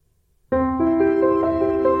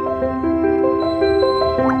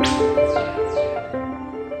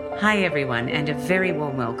Hi everyone, and a very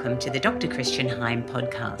warm welcome to the Dr. Christian Heim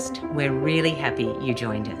podcast. We're really happy you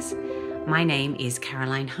joined us. My name is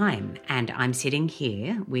Caroline Heim, and I'm sitting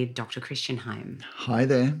here with Dr. Christian Heim. Hi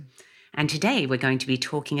there. And today we're going to be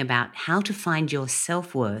talking about how to find your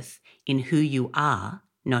self-worth in who you are,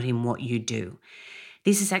 not in what you do.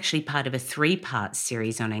 This is actually part of a 3-part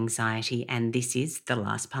series on anxiety, and this is the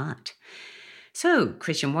last part. So,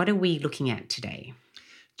 Christian, what are we looking at today?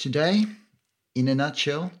 Today, in a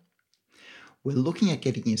nutshell, we're looking at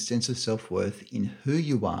getting a sense of self-worth in who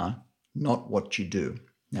you are, not what you do.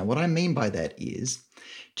 Now, what I mean by that is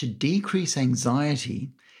to decrease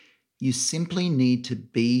anxiety, you simply need to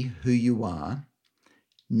be who you are,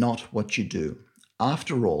 not what you do.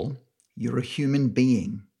 After all, you're a human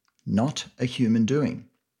being, not a human doing.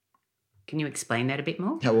 Can you explain that a bit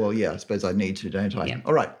more? Oh, well, yeah, I suppose I need to, don't I? Yeah.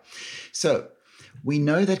 All right. So we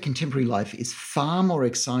know that contemporary life is far more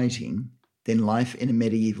exciting than life in a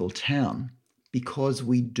medieval town because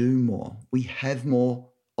we do more. We have more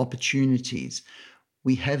opportunities.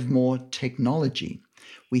 We have more technology.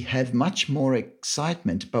 We have much more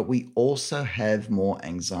excitement, but we also have more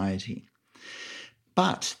anxiety.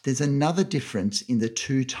 But there's another difference in the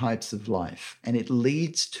two types of life, and it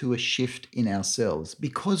leads to a shift in ourselves.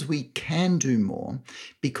 Because we can do more,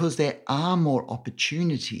 because there are more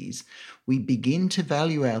opportunities, we begin to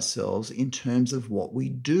value ourselves in terms of what we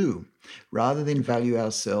do, rather than value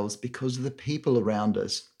ourselves because of the people around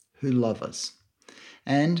us who love us.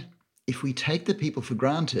 And if we take the people for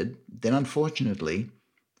granted, then unfortunately,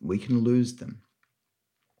 we can lose them.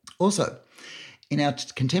 Also, in our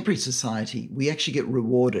contemporary society, we actually get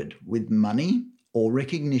rewarded with money or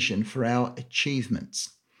recognition for our achievements,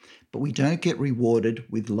 but we don't get rewarded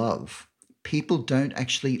with love. People don't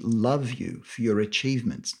actually love you for your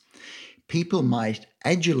achievements. People might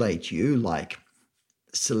adulate you like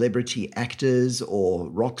celebrity actors or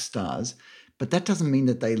rock stars, but that doesn't mean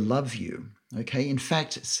that they love you. Okay. In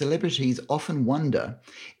fact, celebrities often wonder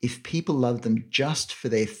if people love them just for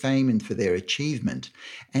their fame and for their achievement.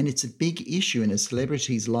 And it's a big issue in a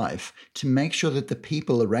celebrity's life to make sure that the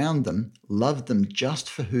people around them love them just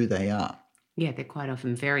for who they are. Yeah, they're quite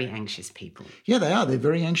often very anxious people. Yeah, they are. They're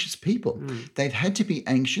very anxious people. They've had to be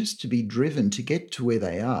anxious to be driven to get to where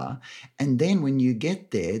they are. And then when you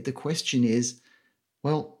get there, the question is,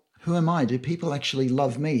 well, who am I? Do people actually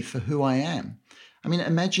love me for who I am? I mean,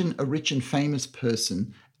 imagine a rich and famous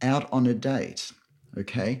person out on a date,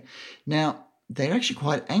 okay? Now, they're actually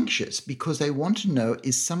quite anxious because they want to know,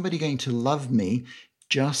 is somebody going to love me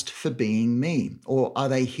just for being me? Or are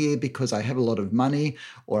they here because I have a lot of money,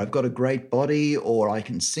 or I've got a great body, or I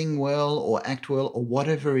can sing well, or act well, or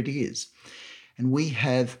whatever it is? And we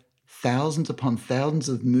have thousands upon thousands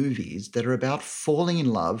of movies that are about falling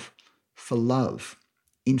in love for love.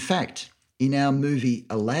 In fact, in our movie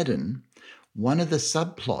Aladdin, one of the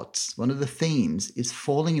subplots, one of the themes is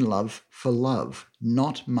falling in love for love,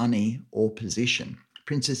 not money or position.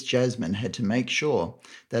 Princess Jasmine had to make sure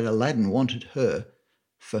that Aladdin wanted her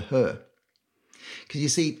for her. Because you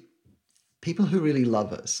see, people who really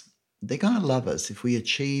love us, they're going to love us if we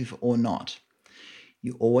achieve or not.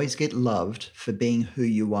 You always get loved for being who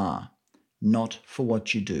you are, not for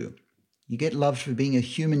what you do. You get loved for being a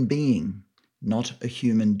human being, not a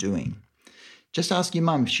human doing. Just ask your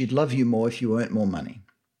mum if she'd love you more if you earned more money.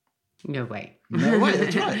 No way. No way,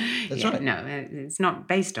 that's right. That's right. No, it's not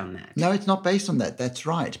based on that. No, it's not based on that. That's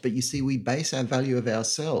right. But you see, we base our value of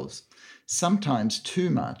ourselves, sometimes too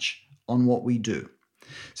much, on what we do.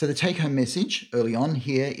 So the take-home message early on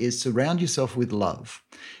here is surround yourself with love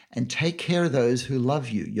and take care of those who love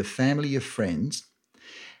you, your family, your friends,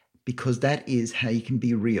 because that is how you can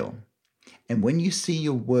be real. And when you see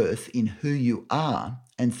your worth in who you are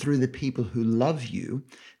and through the people who love you,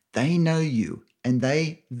 they know you and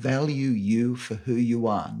they value you for who you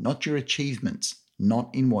are, not your achievements,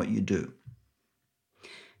 not in what you do.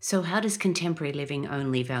 So how does contemporary living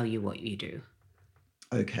only value what you do?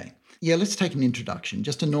 Okay. Yeah, let's take an introduction,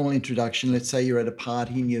 just a normal introduction. Let's say you're at a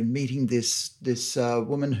party and you're meeting this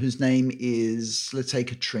woman whose name is, let's say,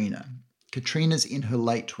 Katrina. Katrina's in her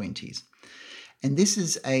late 20s. And this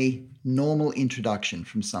is a normal introduction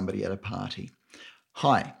from somebody at a party.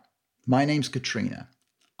 Hi, my name's Katrina.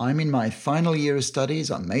 I'm in my final year of studies.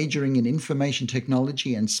 I'm majoring in information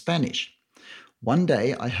technology and Spanish. One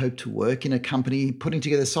day, I hope to work in a company putting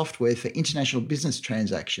together software for international business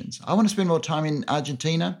transactions. I want to spend more time in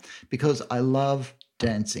Argentina because I love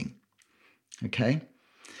dancing. Okay?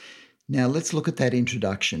 Now, let's look at that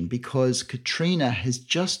introduction because Katrina has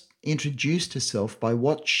just introduced herself by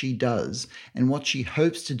what she does and what she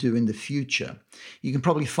hopes to do in the future. You can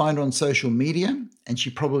probably find her on social media, and she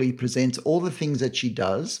probably presents all the things that she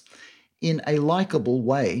does in a likable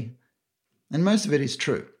way, and most of it is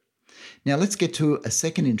true. Now let's get to a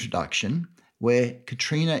second introduction where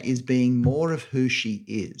Katrina is being more of who she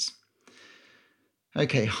is.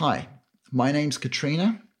 Okay, hi, my name's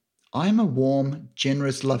Katrina. I'm a warm,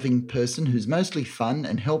 generous, loving person who's mostly fun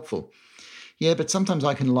and helpful. Yeah, but sometimes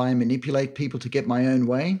I can lie and manipulate people to get my own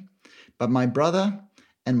way. But my brother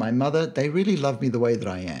and my mother, they really love me the way that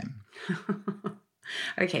I am.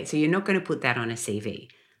 Okay, so you're not going to put that on a CV.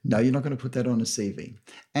 No, you're not going to put that on a CV.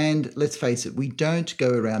 And let's face it, we don't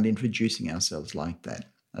go around introducing ourselves like that,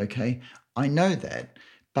 okay? I know that,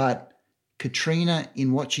 but Katrina,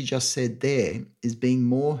 in what she just said there, is being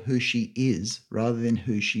more who she is rather than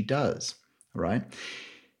who she does, all right?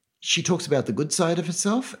 She talks about the good side of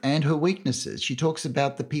herself and her weaknesses. She talks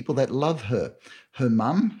about the people that love her, her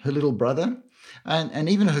mum, her little brother, and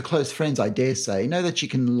even her close friends, I dare say, know that she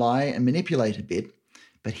can lie and manipulate a bit.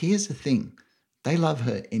 But here's the thing, they love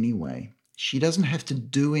her anyway. She doesn't have to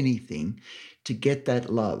do anything to get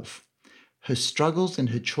that love. Her struggles and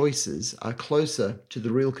her choices are closer to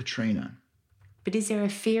the real Katrina. But is there a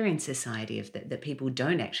fear in society of that people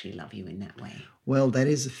don't actually love you in that way? Well, that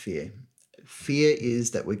is a fear. Fear is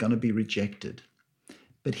that we're going to be rejected.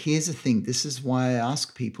 But here's the thing, this is why I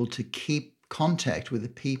ask people to keep contact with the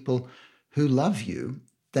people who love you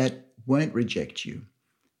that won't reject you.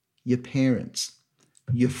 Your parents,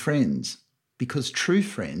 your friends, because true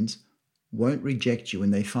friends won't reject you when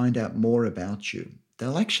they find out more about you.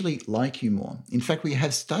 They'll actually like you more. In fact, we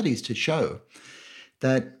have studies to show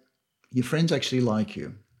that your friends actually like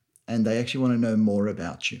you and they actually want to know more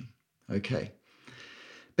about you. Okay.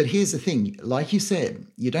 But here's the thing, like you said,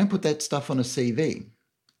 you don't put that stuff on a CV.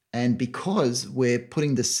 And because we're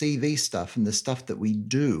putting the CV stuff and the stuff that we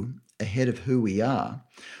do ahead of who we are,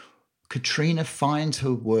 Katrina finds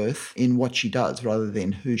her worth in what she does rather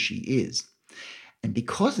than who she is. And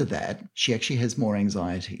because of that, she actually has more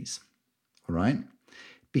anxieties, all right?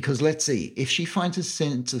 Because let's see, if she finds a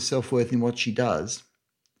sense of self-worth in what she does,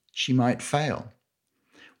 she might fail.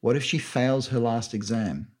 What if she fails her last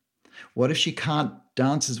exam? What if she can't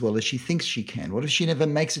dance as well as she thinks she can? What if she never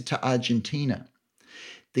makes it to Argentina?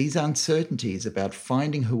 These uncertainties about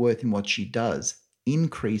finding her worth in what she does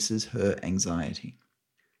increases her anxiety.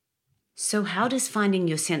 So how does finding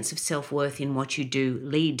your sense of self-worth in what you do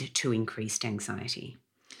lead to increased anxiety?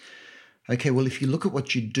 Okay, well, if you look at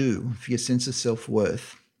what you do for your sense of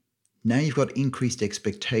self-worth, now you've got increased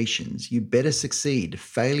expectations. You better succeed.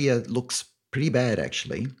 Failure looks pretty bad,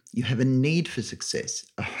 actually. You have a need for success,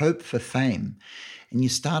 a hope for fame, and you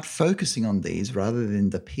start focusing on these rather than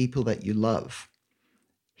the people that you love.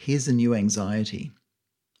 Here's a new anxiety.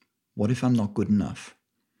 What if I'm not good enough?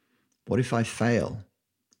 What if I fail?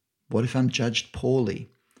 What if I'm judged poorly?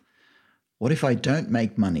 What if I don't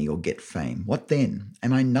make money or get fame? What then?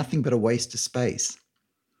 Am I nothing but a waste of space?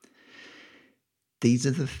 These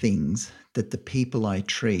are the things that the people I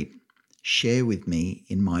treat share with me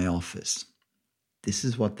in my office. This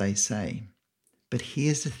is what they say. But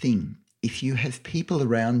here's the thing. If you have people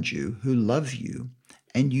around you who love you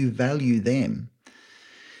and you value them,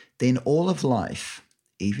 then all of life,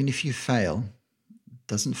 even if you fail,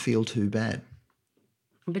 doesn't feel too bad.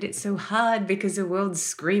 But it's so hard because the world's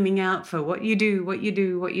screaming out for what you do, what you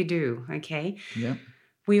do, what you do, okay? Yeah.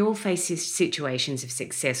 We all face these situations of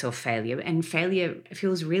success or failure, and failure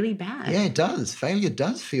feels really bad. Yeah, it does. Failure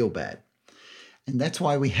does feel bad. And that's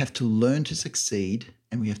why we have to learn to succeed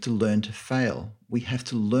and we have to learn to fail. We have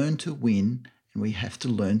to learn to win and we have to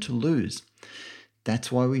learn to lose.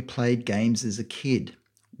 That's why we played games as a kid.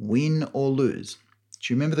 Win or lose.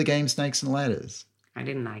 Do you remember the game Snakes and Ladders? I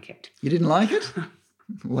didn't like it. You didn't like it?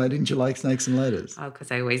 Why didn't you like Snakes and Ladders? Oh,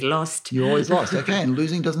 because I always lost. You always lost. Okay, and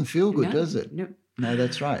losing doesn't feel good, No, does it? no. No,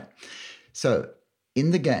 that's right. So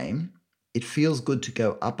in the game, it feels good to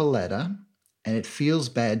go up a ladder and it feels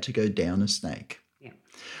bad to go down a snake. Yeah.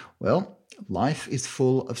 Well, life is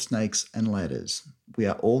full of snakes and ladders. We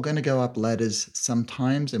are all going to go up ladders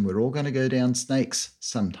sometimes and we're all going to go down snakes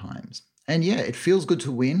sometimes. And yeah, it feels good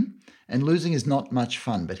to win and losing is not much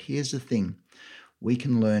fun. But here's the thing, we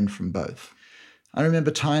can learn from both. I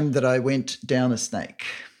remember a time that I went down a snake.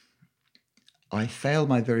 I failed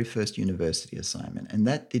my very first university assignment and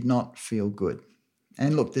that did not feel good.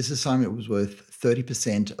 And look, this assignment was worth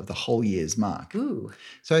 30% of the whole year's mark. Ooh.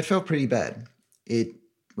 So it felt pretty bad. It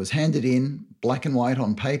was handed in black and white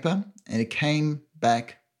on paper and it came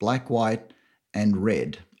back black, white and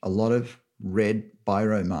red. A lot of red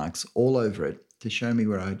biro marks all over it. to show me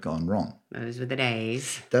where I had gone wrong. Those were the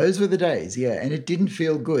days. Those were the days, yeah, and it didn't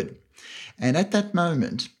feel good. And at that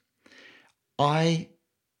moment, I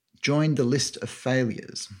joined the list of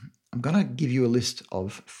failures. I'm going to give you a list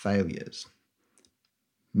of failures.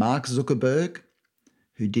 Mark Zuckerberg,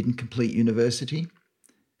 who didn't complete university.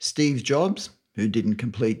 Steve Jobs, who didn't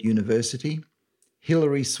complete university.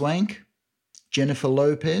 Hilary Swank, Jennifer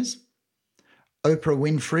Lopez, Oprah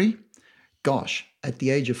Winfrey. Gosh, at the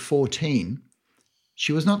age of 14,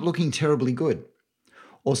 she was not looking terribly good.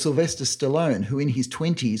 Or Sylvester Stallone, who in his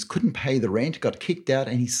 20s couldn't pay the rent, got kicked out,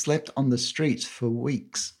 and he slept on the streets for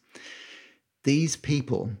weeks. These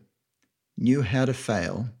people knew how to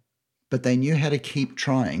fail, but they knew how to keep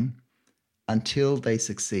trying until they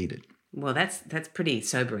succeeded. Well, that's pretty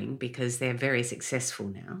sobering because they're very successful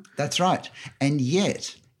now. That's right. And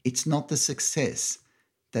yet, it's not the success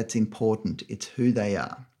that's important. It's who they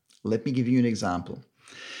are. Let me give you an example.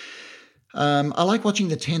 I like watching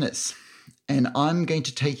the tennis, and I'm going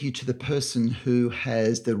to take you to the person who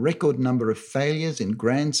has the record number of failures in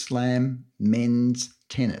Grand Slam men's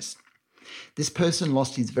tennis. This person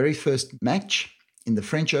lost his very first match in the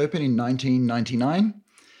French Open in 1999,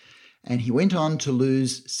 and he went on to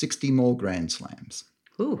lose 60 more Grand Slams.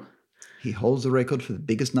 Ooh. He holds the record for the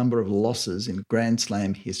biggest number of losses in Grand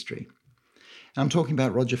Slam history. I'm talking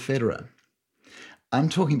about Roger Federer. I'm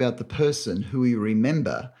talking about the person who we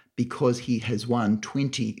remember because he has won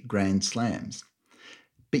 20 Grand Slams.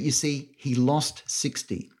 But you see, he lost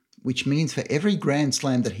 60, which means for every Grand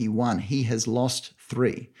Slam that he won, he has lost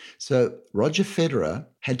 3. So Roger Federer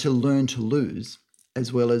had to learn to lose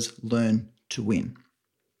as well as learn to win.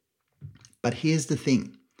 But here's the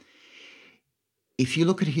thing. If you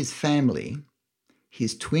look at his family,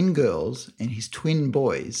 his twin girls and his twin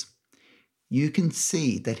boys, you can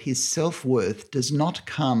see that his self-worth does not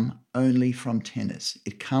come only from tennis.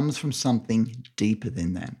 It comes from something deeper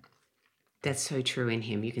than that. That's so true in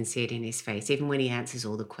him. You can see it in his face, even when he answers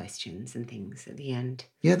all the questions and things at the end.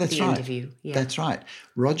 Yeah, that's right. Interview. Yeah. That's right.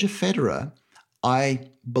 Roger Federer, I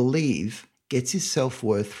believe, gets his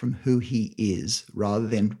self-worth from who he is rather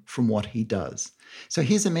than from what he does. So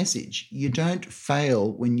here's a message. You don't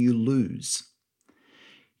fail when you lose.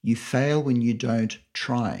 You fail when you don't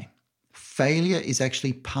try. Failure is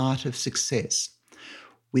actually part of success.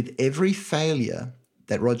 With every failure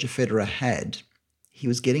that Roger Federer had, he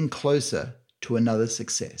was getting closer to another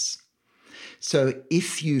success. So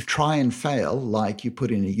if you try and fail, like you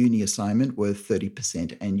put in a uni assignment worth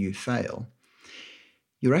 30% and you fail,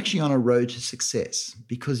 you're actually on a road to success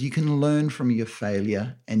because you can learn from your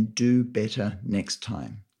failure and do better next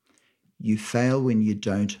time. You fail when you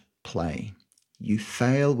don't play. You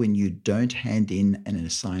fail when you don't hand in an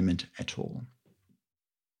assignment at all.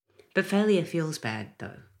 But failure feels bad,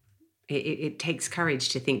 though. It takes courage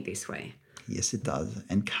to think this way. Yes, it does.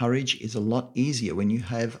 And courage is a lot easier when you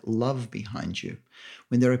have love behind you.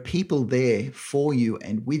 When there are people there for you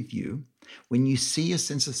and with you, when you see a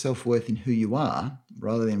sense of self-worth in who you are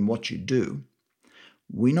rather than what you do,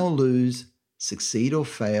 win or lose, succeed or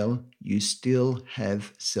fail, you still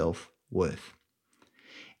have self-worth.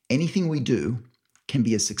 Anything we do can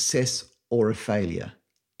be a success or a failure.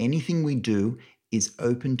 Anything we do is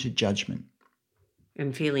open to judgment.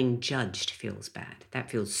 And feeling judged feels bad. That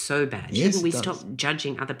feels so bad. Yes, Shouldn't we it does. stop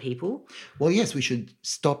judging other people? Well, yes, we should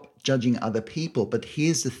stop judging other people. But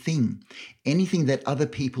here's the thing. Anything that other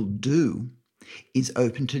people do is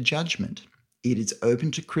open to judgment. It is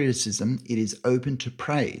open to criticism. It is open to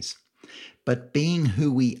praise. But being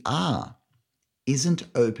who we are isn't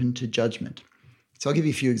open to judgment. So I'll give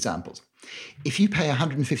you a few examples. If you pay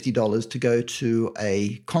 $150 to go to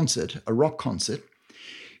a concert, a rock concert,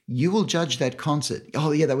 you will judge that concert.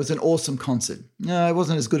 Oh, yeah, that was an awesome concert. No, it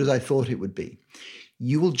wasn't as good as I thought it would be.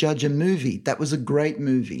 You will judge a movie. That was a great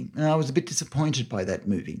movie. I was a bit disappointed by that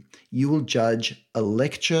movie. You will judge a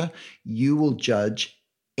lecture. You will judge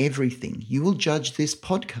everything. You will judge this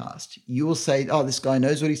podcast. You will say, oh, this guy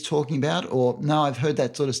knows what he's talking about, or no, I've heard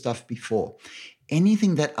that sort of stuff before.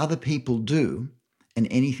 Anything that other people do and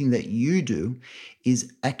anything that you do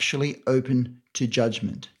is actually open to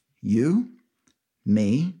judgment. You,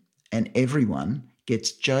 me, and everyone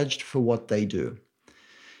gets judged for what they do.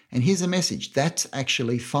 And here's a message. That's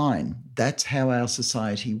actually fine. That's how our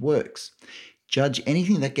society works. Judge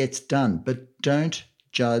anything that gets done, but don't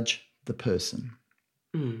judge the person.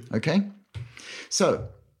 Okay? So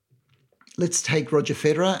let's take Roger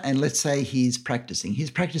Federer and let's say he's practicing.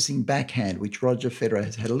 He's practicing backhand, which Roger Federer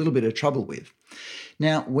has had a little bit of trouble with.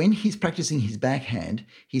 Now, when he's practicing his backhand,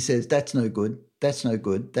 he says, that's no good, that's no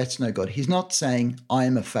good, that's no good. He's not saying,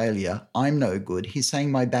 I'm a failure, I'm no good. He's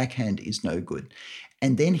saying my backhand is no good.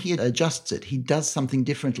 And then he adjusts it. He does something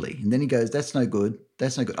differently. And then he goes, that's no good.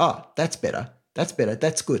 That's no good. Oh, that's better. That's better.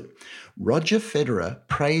 That's good. Roger Federer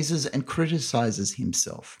praises and criticizes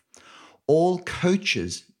himself. All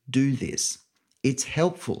coaches do this. It's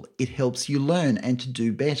helpful. It helps you learn and to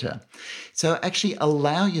do better. So actually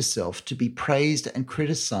allow yourself to be praised and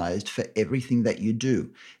criticized for everything that you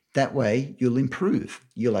do. That way you'll improve.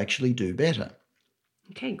 You'll actually do better.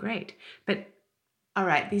 Okay, great. But all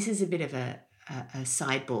right, this is a bit of a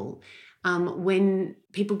sideball. When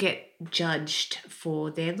people get judged for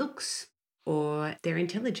their looks or their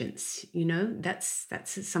intelligence,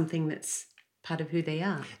 that's something that's part of who they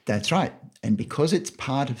are. That's right. And because it's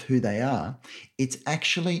part of who they are, it's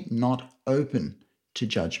actually not open to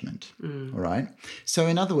judgment. All right. So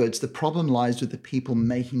in other words, the problem lies with the people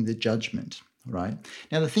making the judgment. All right.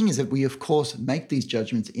 Now, the thing is that we, of course, make these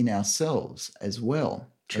judgments in ourselves as well.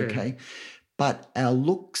 True. Okay. But our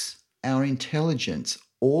looks, our intelligence,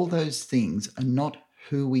 all those things are not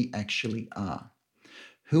who we actually are.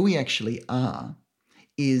 Who we actually are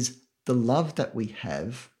is the love that we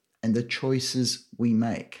have and the choices we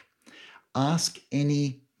make. Ask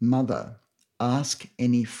any mother, ask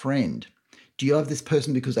any friend, do you love this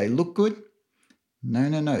person because they look good?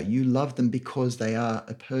 No. You love them because they are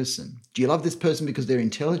a person. Do you love this person because they're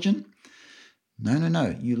intelligent?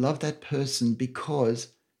 No. You love that person because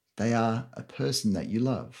they are a person that you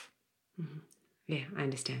love. Mm-hmm. Yeah, I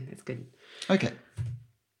understand. That's good. Okay.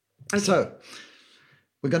 So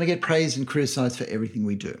we're going to get praised and criticized for everything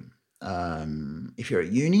we do. If you're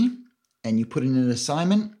at uni and you put in an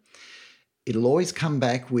assignment, it'll always come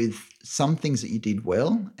back with some things that you did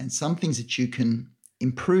well and some things that you can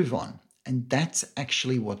improve on. And that's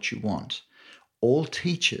actually what you want. All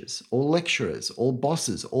teachers, all lecturers, all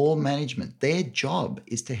bosses, all management, their job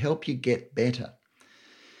is to help you get better.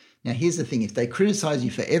 Now, here's the thing. If they criticize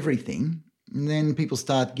you for everything, then people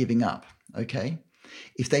start giving up, okay?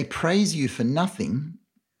 If they praise you for nothing,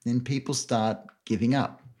 then people start giving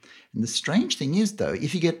up. And the strange thing is, though,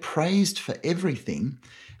 if you get praised for everything,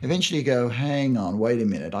 eventually you go, hang on, wait a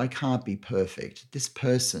minute, I can't be perfect. This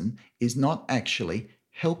person is not actually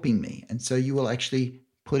helping me. And so you will actually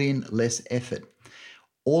put in less effort.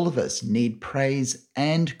 All of us need praise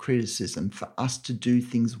and criticism for us to do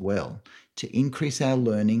things well, to increase our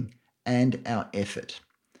learning and our effort.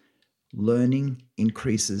 Learning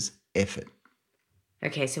increases effort.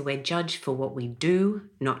 Okay, so we're judged for what we do,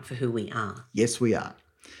 not for who we are. Yes, we are.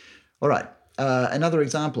 All right, another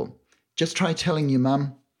example. Just try telling your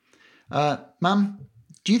mum, Mum,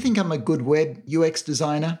 do you think I'm a good web UX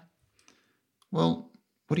designer? Well,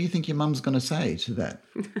 what do you think your mum's going to say to that?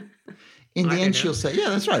 In the end, she'll say, yeah,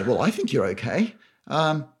 that's right. Well, I think you're okay,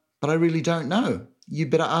 but I really don't know. You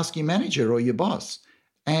better ask your manager or your boss.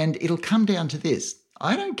 And it'll come down to this.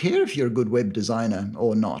 I don't care if you're a good web designer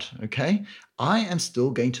or not, okay? I am still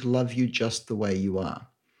going to love you just the way you are.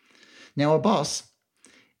 Now, a boss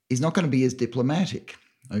is not going to be as diplomatic,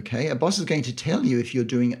 okay? A boss is going to tell you if you're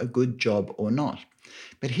doing a good job or not.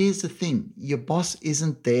 But here's the thing. Your boss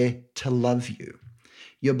isn't there to love you.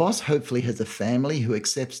 Your boss hopefully has a family who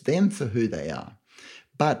accepts them for who they are.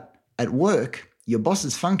 But at work, your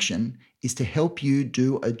boss's function is to help you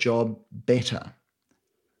do a job better.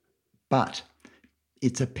 But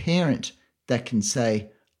it's a parent that can say,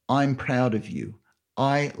 I'm proud of you.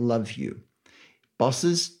 I love you.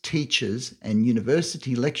 Bosses, teachers, and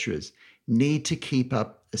university lecturers need to keep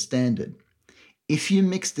up a standard. If you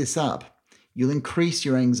mix this up, you'll increase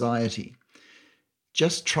your anxiety.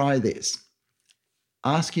 Just try this.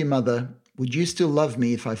 Ask your mother, would you still love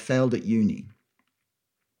me if I failed at uni?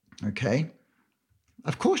 Okay?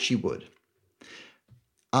 Of course she would.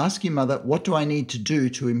 Ask your mother, what do I need to do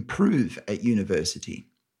to improve at university?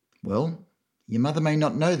 Well, your mother may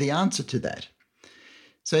not know the answer to that.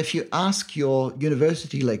 So if you ask your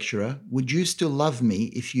university lecturer, would you still love me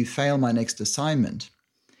if you fail my next assignment?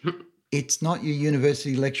 It's not your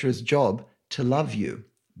university lecturer's job to love you,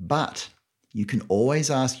 but you can always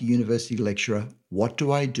ask your university lecturer, what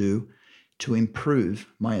do I do to improve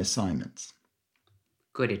my assignments?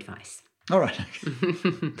 Good advice. All right.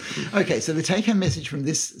 Okay, so the take-home message from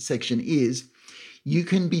this section is you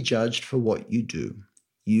can be judged for what you do.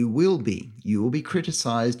 You will be. You will be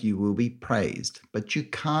criticized. You will be praised. But you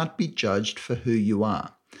can't be judged for who you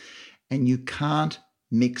are. And you can't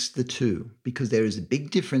mix the two because there is a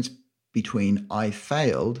big difference between I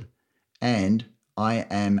failed and I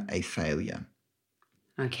am a failure.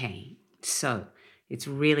 Okay, so it's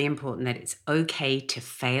really important that it's okay to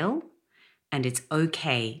fail and it's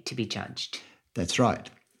okay to be judged. That's right.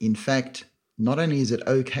 In fact, not only is it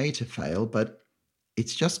okay to fail, but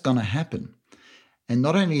it's just going to happen. And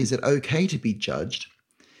not only is it okay to be judged,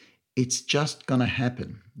 It's just going to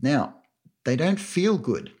happen. Now, they don't feel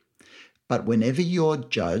good, but whenever you're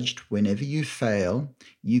judged, whenever you fail,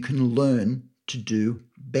 you can learn to do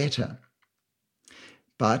better.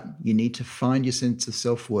 But you need to find your sense of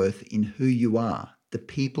self-worth in who you are, the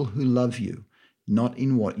people who love you, not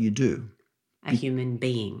in what you do. A human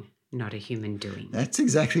being, not a human doing. That's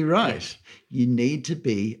exactly right. Yeah. You need to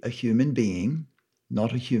be a human being,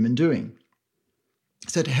 not a human doing.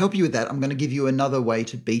 So to help you with that, I'm going to give you another way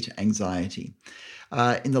to beat anxiety.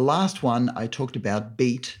 In the last one, I talked about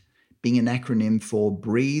BEAT being an acronym for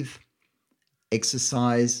breathe,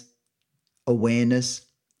 exercise, awareness,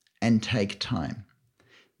 and take time.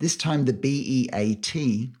 This time, the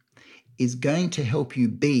BEAT is going to help you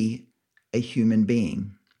be a human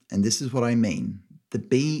being. And this is what I mean. The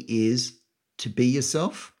B is to be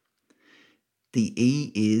yourself. The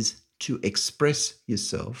E is to express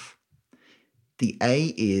yourself. The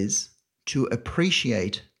A is to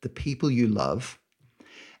appreciate the people you love.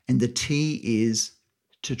 And the T is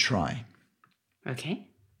to try. Okay.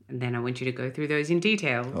 And then I want you to go through those in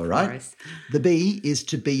detail. All right. For us. The B is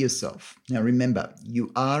to be yourself. Now remember,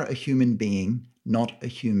 you are a human being, not a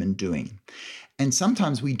human doing. And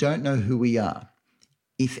sometimes we don't know who we are.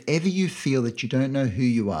 If ever you feel that you don't know who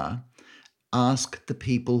you are, ask the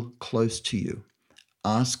people close to you.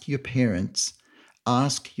 Ask your parents.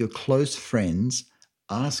 Ask your close friends.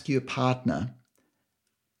 Ask your partner.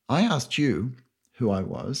 I asked you who I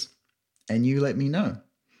was, and you let me know.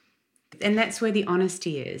 And that's where the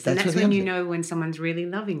honesty is. And that's when you know when someone's really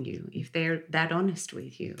loving you, if they're that honest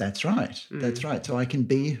with you. That's right. That's right. So I can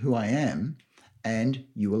be who I am, and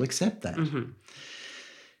you will accept that. Mm-hmm.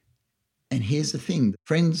 And here's the thing.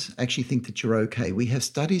 Friends actually think that you're okay. We have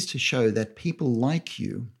studies to show that people like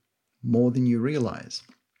you more than you realize.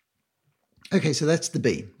 Okay, so that's the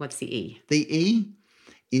B. What's the E? The E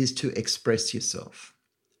is to express yourself.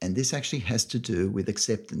 And this actually has to do with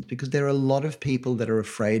acceptance, because there are a lot of people that are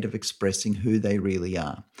afraid of expressing who they really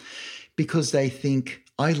are because they think,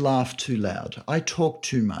 I laugh too loud, I talk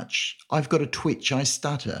too much, I've got a twitch, I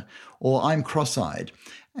stutter, or I'm cross-eyed,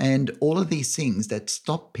 and all of these things that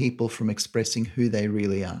stop people from expressing who they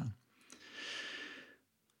really are.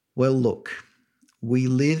 Well, look, we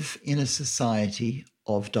live in a society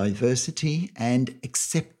of diversity and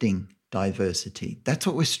accepting diversity. That's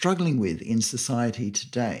what we're struggling with in society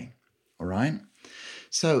today, all right?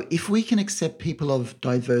 So if we can accept people of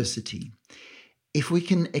diversity, if we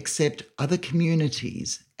can accept other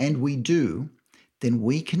communities, and we do, then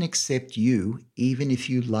we can accept you even if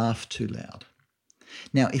you laugh too loud.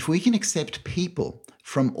 Now, if we can accept people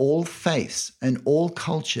from all faiths and all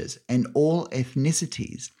cultures and all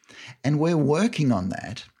ethnicities, and we're working on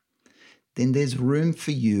that, then there's room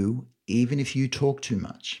for you even if you talk too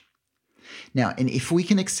much. Now, and if we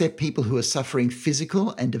can accept people who are suffering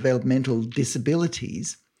physical and developmental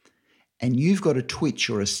disabilities, and you've got a twitch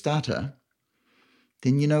or a stutter,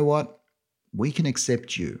 then you know what? We can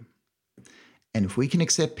accept you. And if we can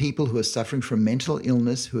accept people who are suffering from mental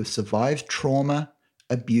illness, who have survived trauma,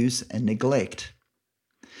 abuse, and neglect,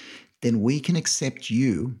 then we can accept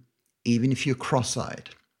you even if you're cross-eyed.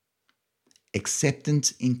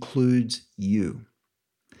 Acceptance includes you.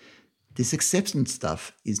 This acceptance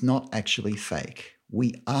stuff is not actually fake.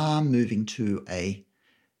 We are moving to a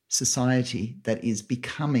society that is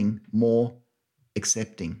becoming more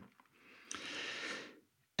accepting.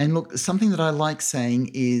 And look, something that I like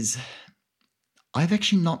saying is, I've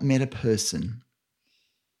actually not met a person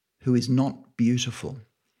who is not beautiful.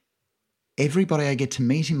 Everybody I get to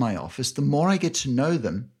meet in my office, the more I get to know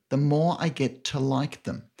them, the more I get to like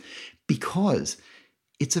them, because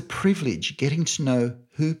it's a privilege getting to know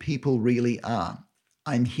who people really are.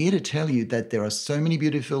 I'm here to tell you that there are so many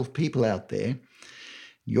beautiful people out there.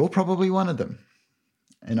 You're probably one of them,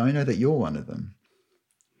 and I know that you're one of them.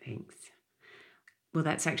 Thanks. Well,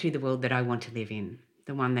 that's actually the world that I want to live in,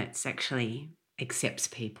 the one that's actually accepts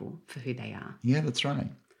people for who they are. Yeah, that's right.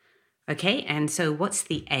 Okay, and so what's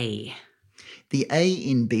the A? The A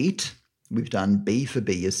in BEAT, we've done B for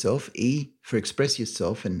be yourself, E for express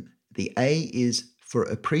yourself, and the A is for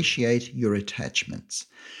appreciate your attachments.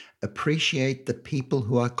 Appreciate the people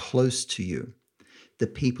who are close to you, the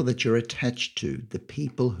people that you're attached to, the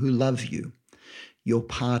people who love you, your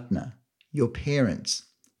partner, your parents,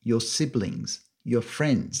 your siblings, your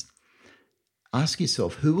friends. Ask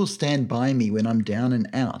yourself, who will stand by me when I'm down and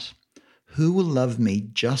out? Who will love me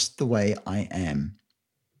just the way I am?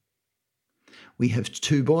 We have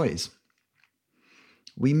 2 boys.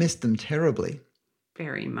 We miss them terribly.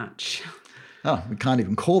 Very much. Oh, we can't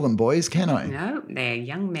even call them boys, can I? No, they're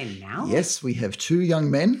young men now. Yes, we have 2 young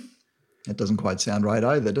men. That doesn't quite sound right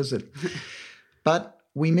either, does it? But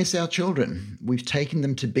we miss our children. We've taken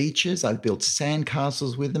them to beaches. I've built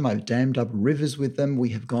sandcastles with them. I've dammed up rivers with them. We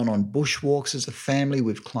have gone on bushwalks as a family.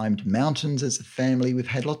 We've climbed mountains as a family. We've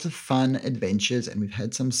had lots of fun adventures, and we've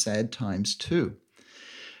had some sad times too.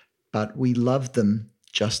 But we love them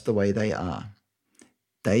just the way they are.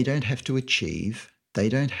 They don't have to achieve. They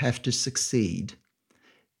don't have to succeed.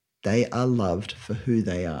 They are loved for who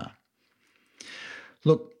they are.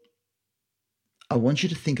 Look, I want you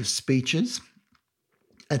to think of speeches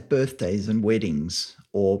at birthdays and weddings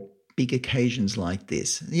or big occasions like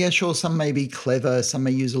this. Yeah, sure, some may be clever, some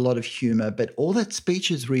may use a lot of humor, but all that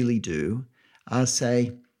speeches really do are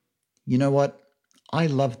say, you know what? I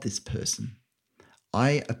love this person.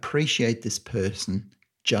 I appreciate this person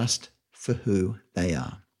just for who they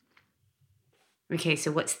are. Okay,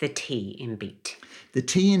 so what's the T in beat? The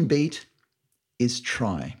T in beat is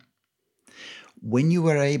try. When you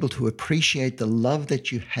are able to appreciate the love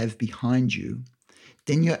that you have behind you,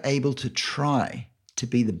 then you're able to try to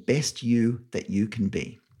be the best you that you can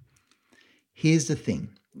be. Here's the thing.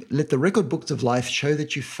 Let the record books of life show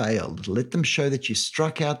that you failed. Let them show that you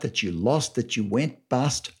struck out, that you lost, that you went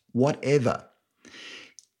bust, whatever.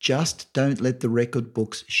 Just don't let the record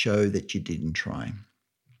books show that you didn't try.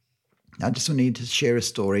 Now, I just need to share a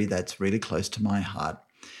story that's really close to my heart.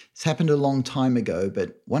 This happened a long time ago,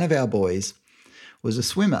 but one of our boys was a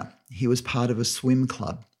swimmer. He was part of a swim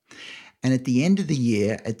club. And at the end of the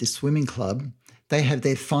year at the swimming club, they have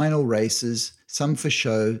their final races, some for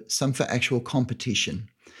show, some for actual competition.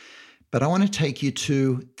 But I want to take you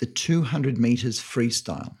to the 200 meters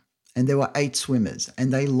freestyle. And there were 8 swimmers,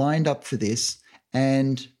 and they lined up for this,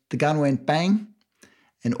 and the gun went bang,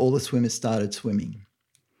 and all the swimmers started swimming.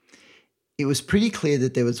 It was pretty clear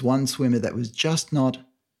that there was one swimmer that was just not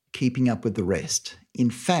keeping up with the rest.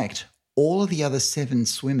 In fact, all of the other 7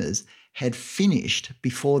 swimmers had finished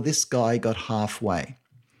before this guy got halfway.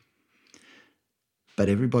 But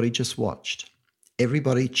everybody just watched.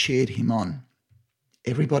 Everybody cheered him on.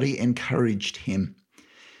 Everybody encouraged him.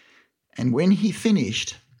 And when he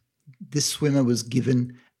finished, this swimmer was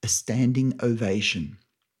given a standing ovation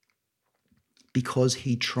because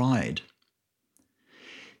he tried.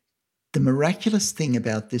 The miraculous thing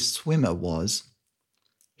about this swimmer was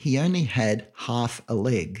he only had half a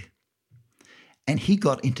leg. And he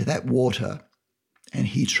got into that water and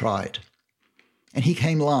he tried. And he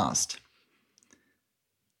came last.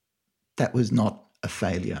 That was not a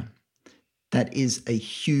failure. That is a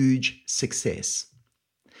huge success.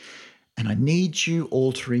 And I need you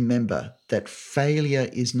all to remember that failure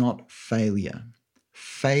is not failure.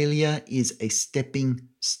 Failure is a stepping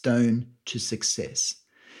stone to success.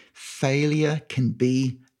 Failure can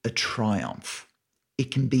be a triumph.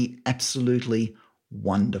 It can be absolutely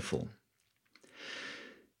wonderful.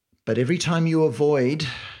 But every time you avoid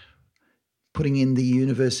putting in the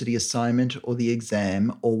university assignment or the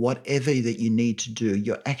exam or whatever that you need to do,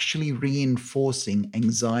 you're actually reinforcing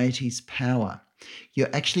anxiety's power.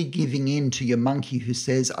 You're actually giving in to your monkey who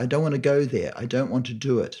says, I don't want to go there. I don't want to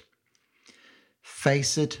do it.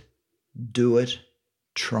 Face it, do it,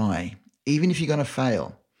 try. Even if you're going to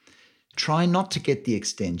fail, try not to get the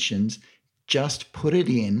extensions. Just put it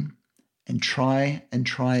in and try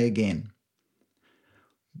again.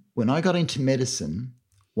 When I got into medicine,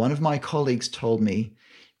 one of my colleagues told me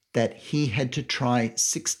that he had to try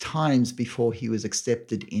 6 times before he was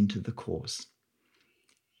accepted into the course.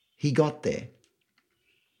 He got there.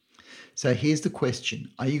 So here's the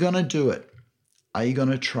question. Are you going to do it? Are you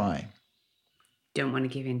going to try? Don't want to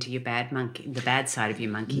give in to your bad monkey, the bad side of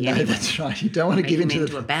your monkey. No, anyway. that's right. You don't want to give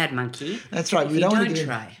into a bad monkey. That's right. We don't want to give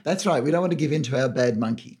try. That's right. We don't want to give in to our bad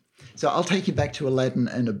monkey. So I'll take you back to Aladdin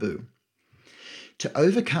and Abu. To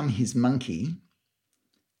overcome his monkey,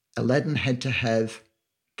 Aladdin had to have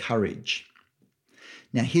courage.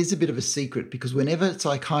 Now, here's a bit of a secret, because whenever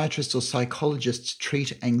psychiatrists or psychologists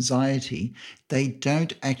treat anxiety, they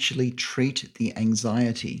don't actually treat the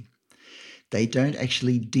anxiety. They don't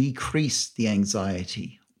actually decrease the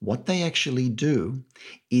anxiety. What they actually do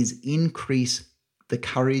is increase the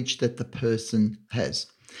courage that the person has.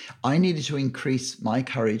 I needed to increase my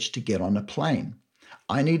courage to get on a plane.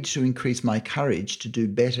 I needed to increase my courage to do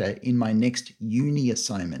better in my next uni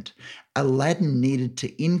assignment. Aladdin needed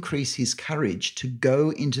to increase his courage to go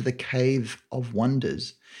into the cave of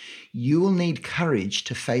wonders. You will need courage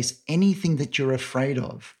to face anything that you're afraid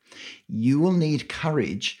of. You will need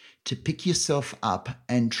courage to pick yourself up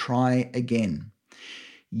and try again.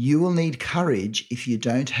 You will need courage if you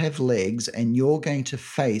don't have legs and you're going to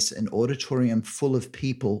face an auditorium full of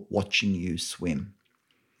people watching you swim.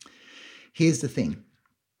 Here's the thing.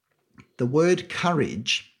 The word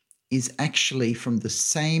courage is actually from the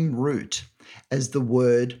same root as the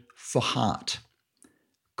word for heart,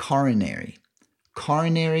 coronary.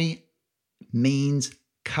 Coronary means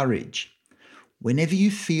courage. Whenever you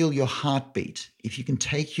feel your heartbeat, if you can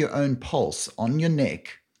take your own pulse on your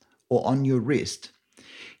neck or on your wrist,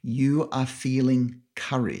 you are feeling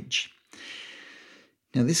courage.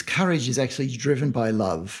 Now, this courage is actually driven by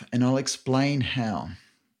love, and I'll explain how.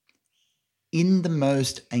 In the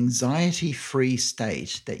most anxiety-free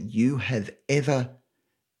state that you have ever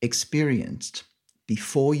experienced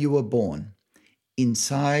before you were born,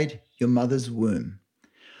 inside your mother's womb,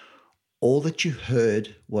 all that you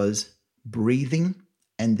heard was breathing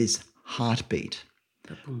and this heartbeat.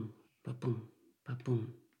 Ba-boom, ba-boom,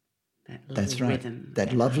 ba-boom. That lovely That's right. rhythm.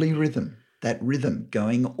 That lovely rhythm. That rhythm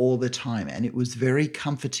going all the time. And it was very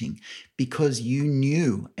comforting because you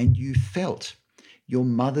knew and you felt your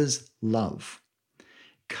mother's love.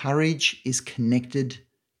 Courage is connected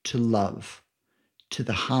to love, to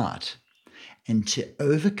the heart. And to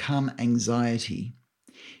overcome anxiety,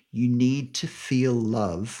 you need to feel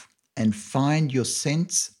love and find your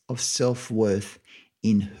sense of self-worth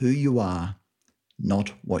in who you are,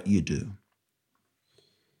 not what you do.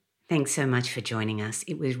 Thanks so much for joining us.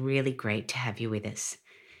 It was really great to have you with us.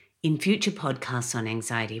 In future podcasts on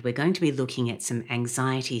anxiety, we're going to be looking at some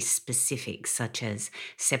anxiety specifics such as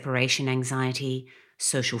separation anxiety,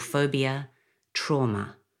 social phobia,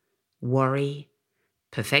 trauma, worry,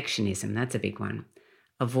 perfectionism, that's a big one,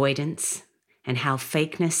 avoidance, and how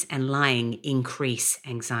fakeness and lying increase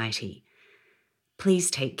anxiety.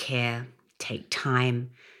 Please take care, take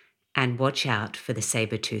time, and watch out for the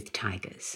saber-toothed tigers.